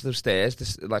walking up the stairs.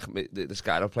 This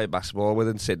guy I played basketball with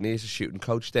in Sydney, he's a shooting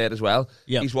coach there as well.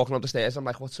 Yep. He's walking up the stairs. I'm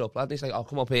like, what's up, lad? And he's like, oh,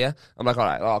 come up here. I'm like, all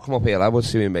right, I'll come up here, lad. We'll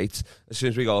see my mates. As soon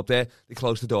as we go up there, they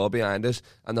close the door behind us,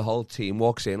 and the whole team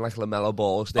walks in like LaMelo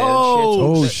Ball's there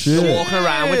Oh, and shit. shit. They're walking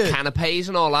around with canapes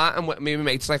and all that, and me and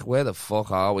my mate's like, where the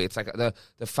fuck are we? It's like the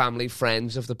family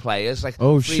friends of the players, like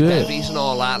Oh, free shit. bevies and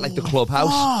all that, like the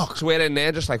clubhouse. So we're in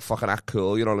there just like fucking act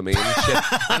cool, you know what I mean? And, shit.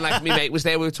 And like my mate was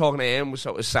there, we were talking to him,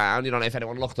 so it was sound, you know, if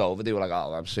anyone looked over, they were like,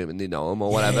 oh, I'm assuming they know him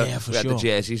or whatever. Yeah, for we had sure. the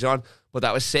jerseys on. But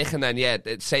that was sick. And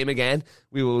then, same again.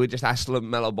 We just asked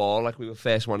LaMelo Ball, like we were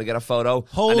first one to get a photo.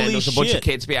 Holy and then there was a bunch shit. of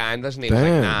kids behind us, and he was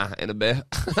Damn. like, nah, in a bit.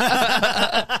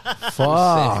 Fuck. Sick,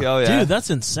 oh, yeah. dude, that's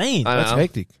insane. I That's know.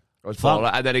 hectic. I was baller.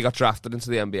 And then he got drafted into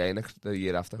the NBA the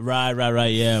year after. Right,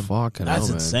 yeah. Fucking That's hell,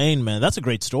 man. insane, man. That's a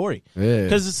great story. Yeah.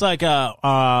 Because it's like,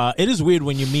 it is weird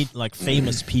when you meet like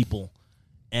famous people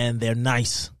and they're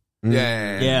nice.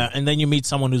 Yeah, and then you meet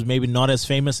someone who's maybe not as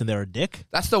famous and they're a dick.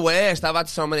 That's the worst. I've had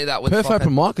so many that would Perth fucking...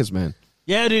 Open Markets, man.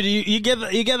 Yeah, dude, you get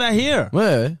that here.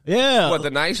 Yeah. Yeah, What,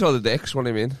 the nice or the dicks? What do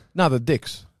you mean? No, the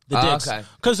dicks. the dicks. Okay.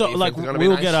 Because Do you like think they're gonna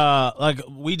we'll be get nice? like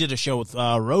we did a show with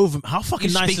Rove. How fucking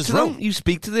You nice speak is to Rove? them? You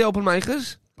speak to the open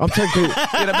micers? I'm technically,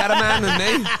 You're a better man than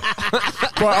me.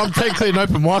 bro, I'm technically an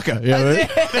open marker. You know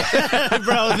what I mean?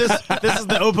 Bro, this is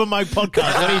the open mic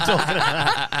podcast. What are you talking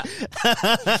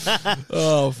about?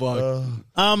 Oh, fuck.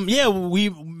 Yeah, we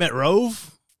met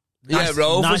Rove. Yeah,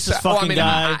 Rove nicest was... fucking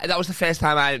guy. that was the first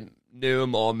time I knew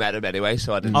him or met him anyway,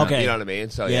 so I didn't Okay. you know what I mean?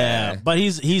 So Yeah, yeah. but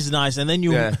he's nice, and then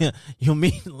you Yeah. you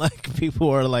meet like people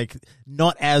who are like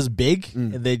not as big,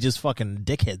 and they just fucking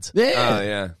dickheads. Yeah. Oh,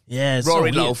 yeah. Yeah, it's Rory so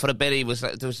weird. Lowe, for a bit, he was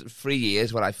like, there was 3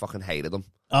 years where I fucking hated him.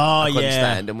 Oh I couldn't yeah,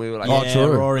 stand him. We were like, Oh, yeah, true.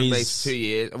 mates, Rory's 2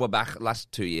 years. We're back,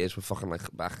 last 2 years, we're fucking like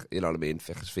back, you know what I mean?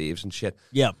 Thick as thieves and shit.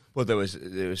 yeah. But there was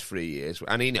 3 years,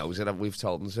 and he knows it. We've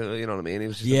told him, so, you know what I mean? He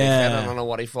was just Yeah. a big kid. I don't know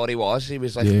what he thought he was. He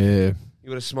was like, Yeah. you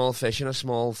were a small fish in a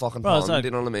small fucking Bro, it's pond. like-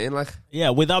 You know what I mean? Like, Yeah,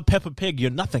 without Peppa Pig, you're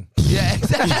nothing. yeah,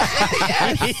 exactly.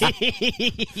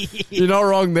 You're not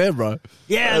wrong there, bro.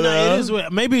 Yeah, no, it is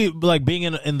weird. Maybe like being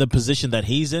in the position that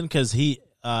he's in, because he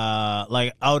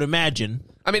like I would imagine.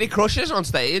 I mean, he crushes on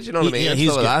stage, you know what I mean? Yeah, and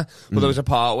he's stuff like good. that. But there was a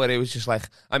part where he was just like,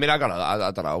 I mean, I don't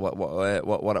know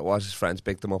what it was. His friends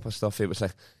picked him up and stuff. It was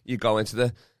like, you go in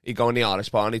the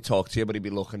artist bar and he'd talk to you, but he'd be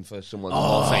looking for someone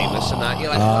more famous and that. You're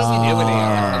like, what are we doing here?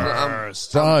 I'm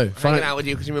Bro, funny, hanging out with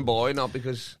you because you're my boy, not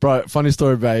because... bro, funny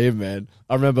story about him, man.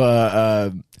 I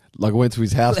remember, like, I went to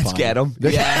his house Let's party. get him.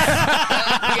 Yeah.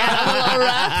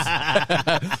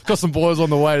 Got some boys on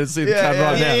the way to see the cat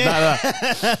right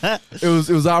now. No.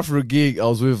 It was after a gig. I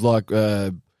was with like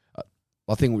I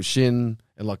think with Shin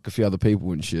and like a few other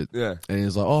people and shit. Yeah. And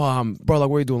he's like, "Oh, bro, like,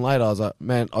 what are you doing later?" I was like,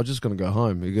 "Man, I'm just gonna go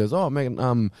home." He goes, "Oh,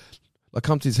 man, like,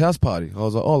 come to his house party." I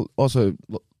was like, "Oh, also,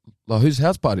 like, whose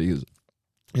house party is it?"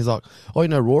 He's like, "Oh, you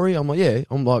know Rory?" I'm like, "Yeah."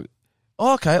 I'm like,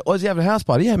 "Oh, okay. Oh, is he having a house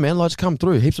party?" "Yeah, man. Like, just come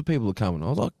through. Heaps of people are coming." I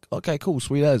was like, "Okay, cool,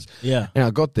 sweet as." Yeah. And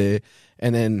I got there,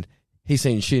 and then he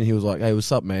seen Shin. He was like, "Hey,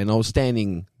 what's up, man?" I was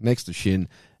standing next to Shin,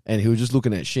 and he was just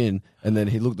looking at Shin, and then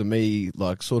he looked at me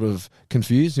like sort of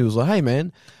confused. He was like, "Hey,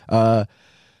 man,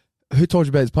 who told you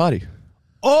about his party?"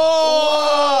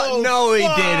 Oh, no, he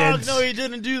didn't. No, he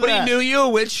didn't do But that. he knew you were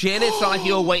with Shin. It's not like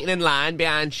you were waiting in line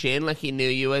behind Shin, like he knew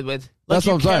you were with... That's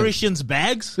you what I'm saying. carry Shin's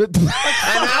bags.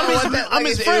 I'm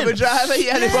his friend. Uber driver.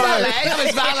 Yeah, his valet. I'm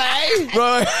his valet.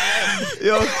 Bro,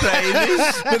 You're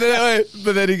crazy.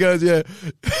 but then he goes, yeah.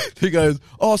 He goes,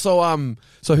 "Oh, so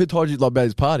who told you like about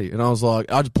his party?" And I was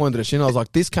like, I just pointed at Shin. I was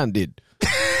like, "This cunt did."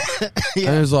 And he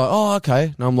was like, "Oh,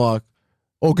 okay." And I'm like,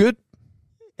 "All good?"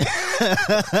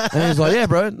 And he's like, "Yeah,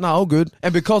 bro. No, all good."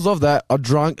 And because of that, I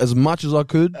drank as much as I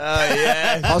could. Oh,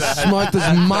 yeah. I smoked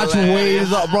as much weed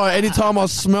as I, bro. Anytime I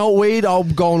smelt weed,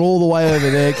 I'm going all the way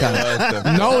over there,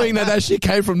 cunt. Knowing that shit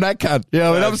came from that cunt. You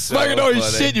know, and I'm That's smoking so all his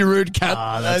funny. shit, you rude cunt.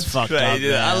 Ah, that's fucked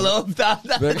Crazy. up. I Man. love that.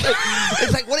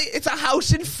 It's like, it's a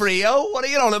house in Frio. What are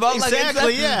you on about? Exactly,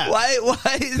 Like, yeah. Why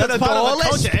is That's it a part of door the list?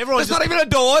 culture. Everyone's There's not even a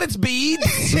door. It's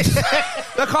beads.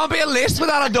 There can't be a list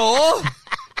without a door.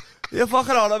 You're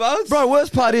fucking on about? Bro,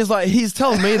 worst part is like he's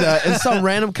telling me that, and some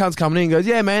random cunt's coming in and goes,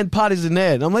 "Yeah, man, party's in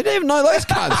there." And I'm like, "I don't even know those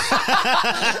cunts."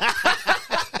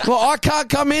 Well, I can't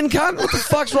come in, cunt. What the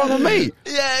fuck's wrong with me?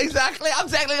 Yeah, exactly. I'm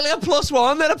technically a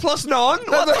 +1, then a +9.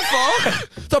 What the fuck?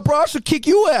 The bro should kick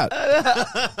you out.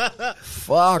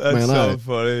 Fuck, That's man. so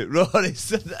funny. Ronnie,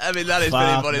 I mean, that is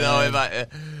pretty funny, though.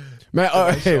 Man,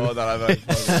 like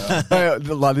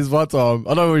this one time,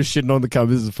 I know we're shitting on the cum.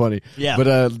 This is funny. Yeah.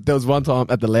 But there was one time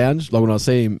at the lounge, like when I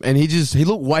see him, and he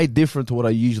looked way different to what I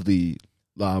usually,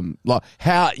 like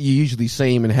how you usually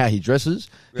see him and how he dresses.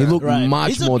 He looked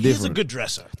much more different. He's a good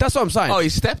dresser. That's what I'm saying. Oh, he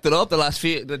stepped it up the last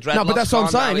few. The dreadlocks. No, but that's what I'm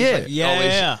saying. Like,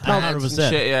 Yeah, 100%.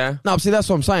 Shit, yeah. No, see, that's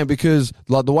what I'm saying because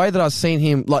like the way that I've seen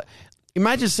him, like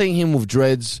imagine seeing him with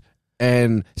dreads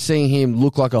and seeing him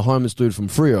look like a homeless dude from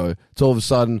Frio to all of a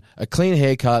sudden a clean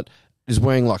haircut, is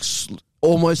wearing like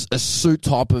almost a suit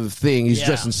type of thing. He's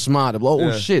dressing smart. I'm like,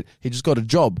 oh shit, he just got a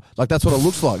job. Like that's what it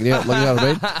looks like. You know what I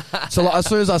mean? So like, as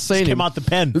soon as I seen him, Came out the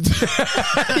pen.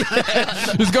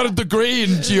 he's got a degree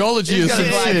in geology or some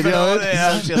shit. You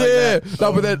know?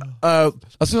 No, but then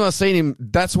as soon as I seen him,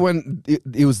 that's when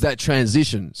it was that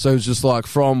transition. So it was just like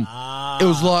from it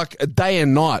was like a day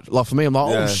and night. Like for me, I'm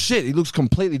like, oh shit, he looks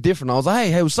completely different. I was like,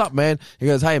 hey, what's up, man? He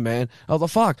goes, hey, man. I was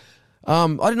like, fuck. I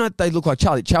didn't know they look like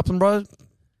Charlie Chaplin, bro.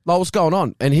 Like, what's going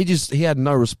on? And he had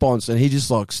no response, and he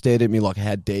just like stared at me like,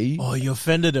 how dare you? Oh, you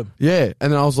offended him. Yeah,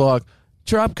 and then I was like,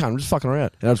 cheer up, cunt, I'm just fucking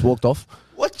around. And I just walked off.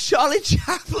 What, Charlie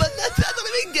Chaplin? I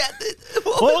don't even get it.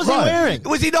 What was he wearing?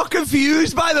 Was he not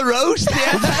confused by the roast?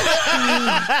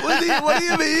 What do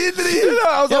you mean?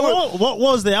 What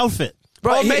was the outfit?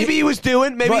 Bro, Well, maybe he was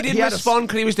doing. Maybe he didn't had respond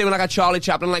because he was doing like a Charlie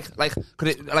Chaplin, like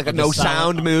a no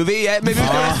sound movie. Yeah, maybe he was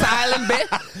doing a silent bit.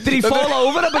 Did he fall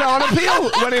over a banana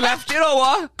peel when he left you, or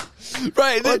what?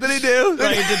 Right, What did he do?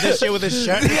 Right, he did this shit with his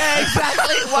shirt. Yeah,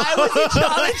 exactly. Why was he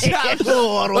Charlie Chaplin?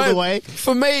 All the way.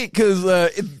 For me, because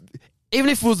even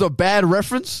if it was a bad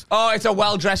reference, Oh, it's a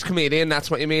well-dressed comedian.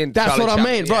 That's what you mean. That's Charlie what I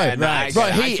Chaplin. mean, Yeah, right, no, right, I get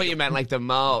right. it. I thought you meant like the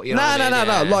mo. You know what I mean?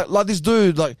 no. Yeah. Like this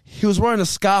dude, like he was wearing a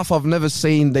scarf I've never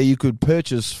seen that you could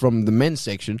purchase from the men's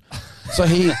section. So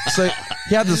he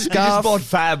had the He scarf. just bought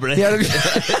fabric. He had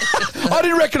I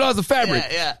didn't recognize the fabric.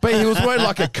 Yeah. But he was wearing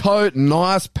like a coat,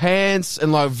 nice pants,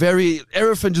 and like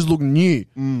everything just looked new.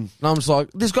 And I'm just like,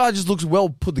 this guy just looks well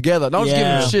put together. And I was giving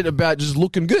him shit about just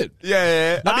looking good.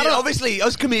 Yeah. No, I I mean, don't- obviously,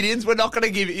 us comedians, we're not going to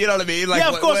give you know what I mean? Like, Yeah,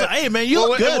 of course. Hey, man, you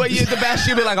look good. When you're the best,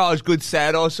 you'll be like, oh, it's good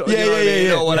set or something. Yeah, you know what I mean?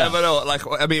 yeah. Or whatever. No, like,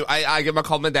 I mean, I give my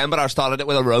compliment then, but I started it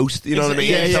with a roast. You know what I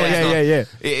mean? Yeah, So yeah.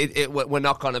 it's not- We're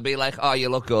not going to be like, oh, you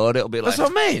look good. It'll be like,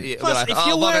 That's what I mean. It'll be Plus, like, if oh,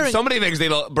 you're look, wearing- somebody thinks they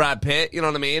look Brad Pitt. You know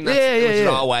what I mean? Yeah. It's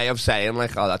not a way of saying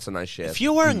like, oh, that's a nice shit. If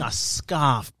you're wearing a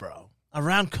scarf, bro,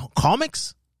 around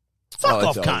comics, fuck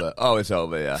off, it's cunt. over. Oh, it's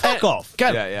over. Yeah. Fuck off.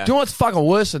 Gav, Yeah. do you know what's fucking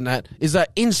worse than that? Is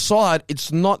that inside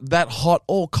it's not that hot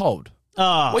or cold.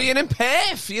 Oh. Well, you're in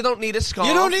Perth. You don't need a scarf.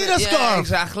 You don't need a Yeah, scarf.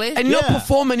 exactly. And you're Yeah.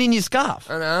 performing in your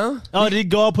scarf. I know. Oh, did he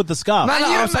go up with the scarf? No, And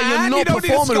you're I'm a saying man. you're not You don't need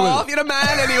a performing with scarf. it. You're a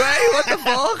man anyway. What the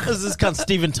fuck? Because this cunt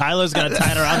Steven Tyler's gonna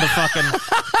tie it around the fucking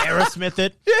Aerosmith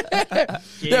it.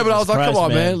 Yeah, but I was like, Jesus come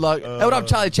on, Christ, man. Like, hey, what up,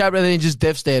 Charlie Chaplin? And then he just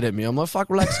deaf stared at me. I'm like, fuck,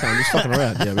 relax, cunt. I'm just fucking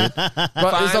around. Yeah, man. But it's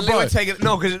like, Finally, bro, we're taking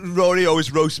no, because Rory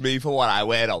always roasts me for what I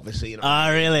wear. Obviously, you know. Ah,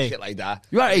 really? Shit like that.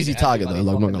 You are an easy target, Everybody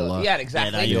though, like, I'm not fucking gonna does. lie. Yeah,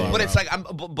 exactly. Yeah, no, you are, but bro. it's like,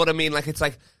 but I mean, like, it's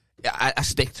like I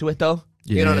stick to it though.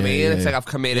 You know what I mean? Yeah, It's yeah. like I've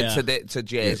committed Yeah. to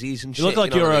jerseys and shit. You look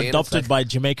like know you were what I mean? It's adopted like- by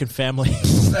Jamaican family.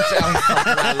 That's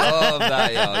I love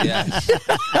that, yo.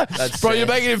 Yeah, that's bro, you're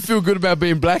making him feel good about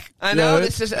being black. I You know. what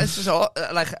It's just all,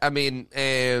 like I mean,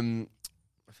 I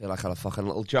feel like I'm a fucking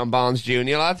little John Barnes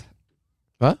Jr. lad.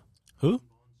 Huh? Who?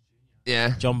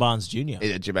 Yeah, John Barnes Jr.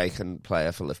 he's a Jamaican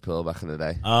player for Liverpool back in the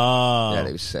day. Oh. Yeah,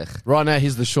 he was sick. Right now,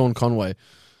 he's the Sean Conway.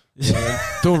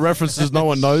 Doing references no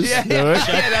one knows. Yeah, you know?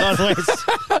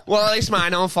 Well, at least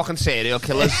mine aren't fucking serial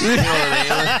killers. You know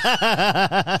what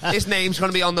I mean? His name's going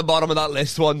to be on the bottom of that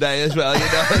list one day as well, you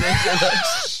know?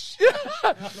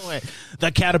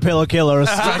 The caterpillar killer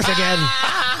strikes again.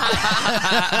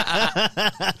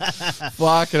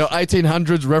 Fuck,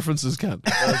 1800s references, cunt.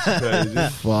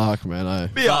 Fuck, man.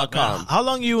 Fuck, how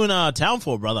long you in town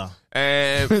for, brother?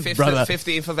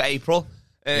 15th of April.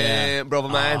 Brother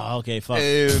man. Oh, okay, fuck.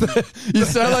 You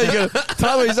sound like you're gonna,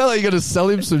 Tyler, you sound like you're gonna sell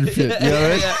him some shit. You know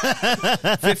what I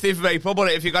mean? 15th of April,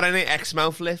 but if you got any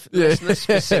Exmouth Yeah. listeners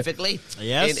specifically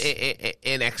Yes.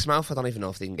 in Exmouth, I don't even know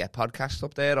if they can get podcasts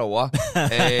up there or what.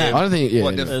 I don't think- yeah,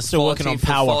 yeah. They're still working on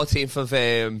power. 14th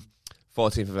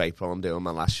of April, I'm doing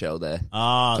my last show there.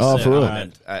 Oh, Oh, sick. for real?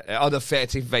 Alright. The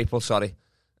 13th of April, sorry.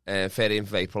 30th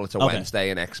of April. It's a Okay. Wednesday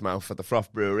in Exmouth for the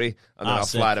Froth Brewery. And then I'll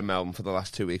sick. fly to Melbourne for the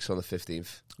last 2 weeks on the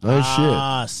 15th.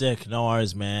 Oh Sick. No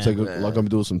worries, man. shit. So like I'm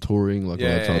doing some touring, like all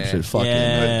that type of shit. Fuck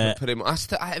Yeah. Pretty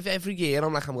much. Every year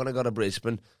I'm like, I'm going to go to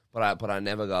Brisbane, but I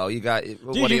never go. You got,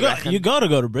 what Dude, do you reckon? you got to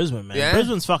go to Brisbane, man. Yeah?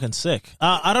 Brisbane's fucking sick.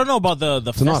 I don't know about the It's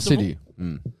a festival. nice city.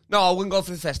 Mm. No, I wouldn't go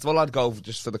for the festival. I'd go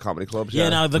just for the comedy clubs. Yeah,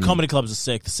 no, the comedy clubs are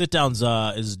sick. The sit-downs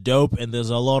is dope, and there's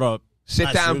a lot of Sit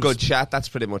nice down, rooms. good chat. That's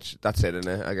pretty much, that's it, isn't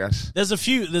it, I guess? There's a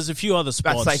few other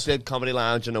spots. That's like the comedy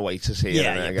lounge and Oasis here,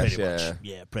 yeah, innit, I guess, pretty much.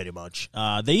 Yeah, pretty much.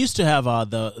 They used to have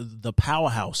the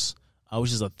Powerhouse,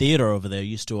 which is a theater over there.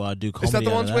 Used to do comedy. Is that the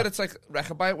out of ones that. where it's like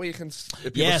Rechabite where you can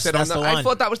people Yes, sit that's on the I one.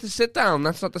 thought that was the sit down.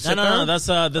 That's not the sit No, down. that's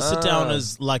the sit down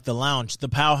is like the lounge. The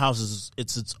Powerhouse is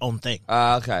its own thing.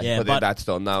 Okay. Yeah, but but- that's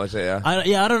done now, is it? Yeah.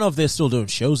 I don't know if they're still doing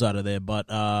shows out of there, but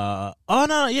oh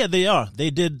no, yeah, they are. They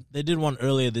did one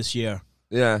earlier this year.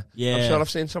 Yeah. Yeah. I'm sure I've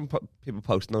seen some people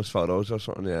posting those photos or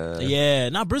something. Yeah. Yeah,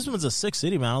 no, Brisbane's a sick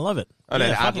city, man. I love it. And then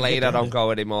Yeah, fucking Adelaide, get I down don't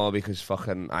go anymore because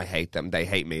fucking I hate them. They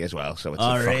hate me as well. So it's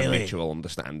Oh, a fucking really? mutual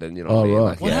understanding. You know Oh, what I mean? right.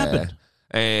 Like, What happened?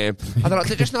 I don't know.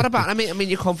 They're just not about. I mean,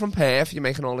 you come from Perth, you're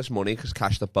making all this money because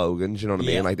cash the bogans. You know what I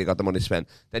mean? Yeah. Like they got the money to spend.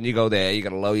 Then you go there, you got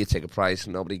to lower your ticket price,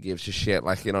 and nobody gives a shit.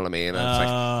 Like you know what I mean? And it's like,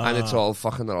 and it's all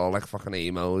fucking. They're all like fucking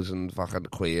emos and fucking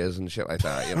queers and shit like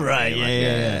that. You know what I Right, mean?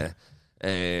 yeah.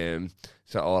 Like,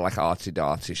 so all like artsy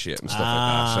dartsy shit and stuff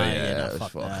Ah, like that. So yeah, no, it was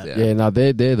fuck fucked. that. Yeah, no,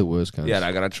 they're the worst kinds. Yeah,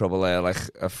 I got in trouble there, like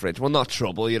a fridge. Well, not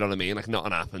trouble, you know what I mean? Like,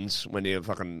 nothing happens when you're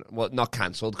fucking, well, not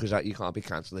cancelled, because you can't be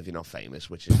cancelled if you're not famous,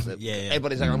 which is, Yeah.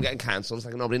 everybody's like, I'm getting cancelled. It's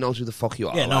like, nobody knows who the fuck you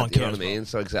are. Yeah, no lad, one you know cares, what I mean?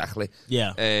 So, exactly.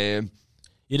 Yeah.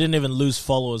 You didn't even lose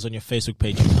followers on your Facebook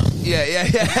page. Huh? Yeah.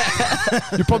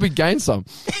 You probably gained some.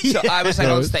 So I was like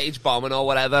on stage bombing or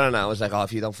whatever, and I was like, oh,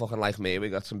 if you don't fucking like me, we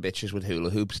got some bitches with hula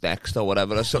hoops next or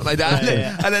whatever or something like that.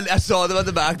 Yeah. And then I saw them at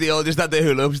the back, they all just had their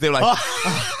hula hoops. They were like,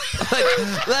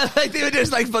 like they were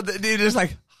just like, they were just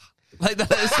like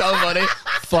that is so funny.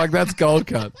 Fuck, that's gold,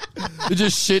 cunt. You're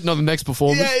just shitting on the next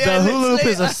performance. The hula hoop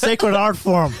is a sacred art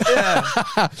form. Yeah.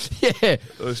 It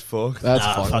was fucked. That's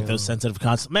Nah, fucking. fuck those sensitive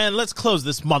concepts. Man, let's close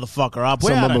this motherfucker up. We're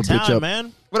Some out of of them bitch time, up.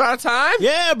 man. We're out of time?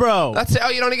 Yeah, bro. That's it. Oh,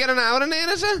 you only get an hour in here,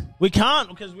 is it? We can't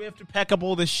because we have to pack up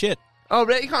all this shit. Oh,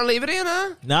 really? You can't leave it here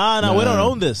now? No, we don't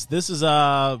own this. This is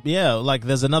like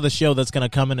there's another show that's gonna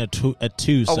come in at 2. Oh,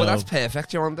 So well, that's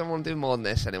perfect. You don't want to do more than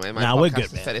this anyway. My Nah, we're podcast good,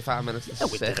 is man. 35 minutes. It's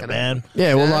we sick, did it, innit? man.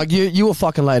 Yeah, well, like you were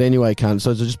fucking late anyway, cunt.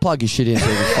 So just plug your shit in. So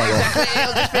you can fuck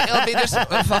off. It'll be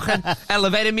just fucking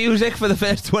elevator music for the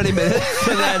first 20 minutes,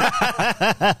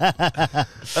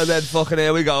 and then fucking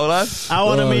here we go, lad. I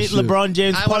want to Oh, meet shit. LeBron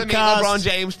James I want to meet podcast. LeBron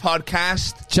James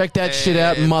podcast. Check that shit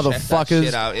out, Check that motherfuckers.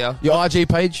 shit out, yo. Your IG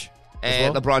page.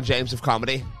 well? LeBron James of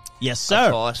comedy. Yes, Of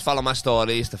sir. course. Follow my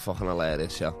stories. They're fucking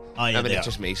hilarious, yo. Oh, yeah, I mean, they it's are.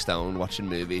 just me stoned watching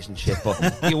movies and shit, but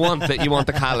you want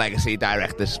the Carl Legacy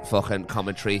director's fucking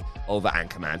commentary over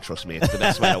Anchorman. Trust me, it's the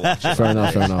best way to watch it.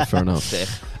 Fair enough. Sick.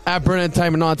 At Brent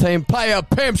Entertainment 19, player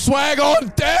pimp swag on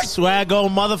deck. Swag on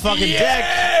motherfucking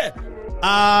deck.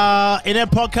 In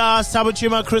that podcast,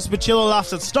 Tabachuma, Chris Bachillo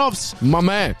laughs at stuffs. My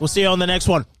man. We'll see you on the next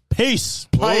one. Peace.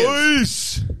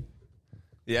 Peace.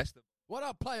 Yes. What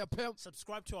up, player pimp?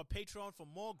 Subscribe to our Patreon for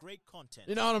more great content.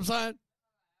 You know what I'm saying?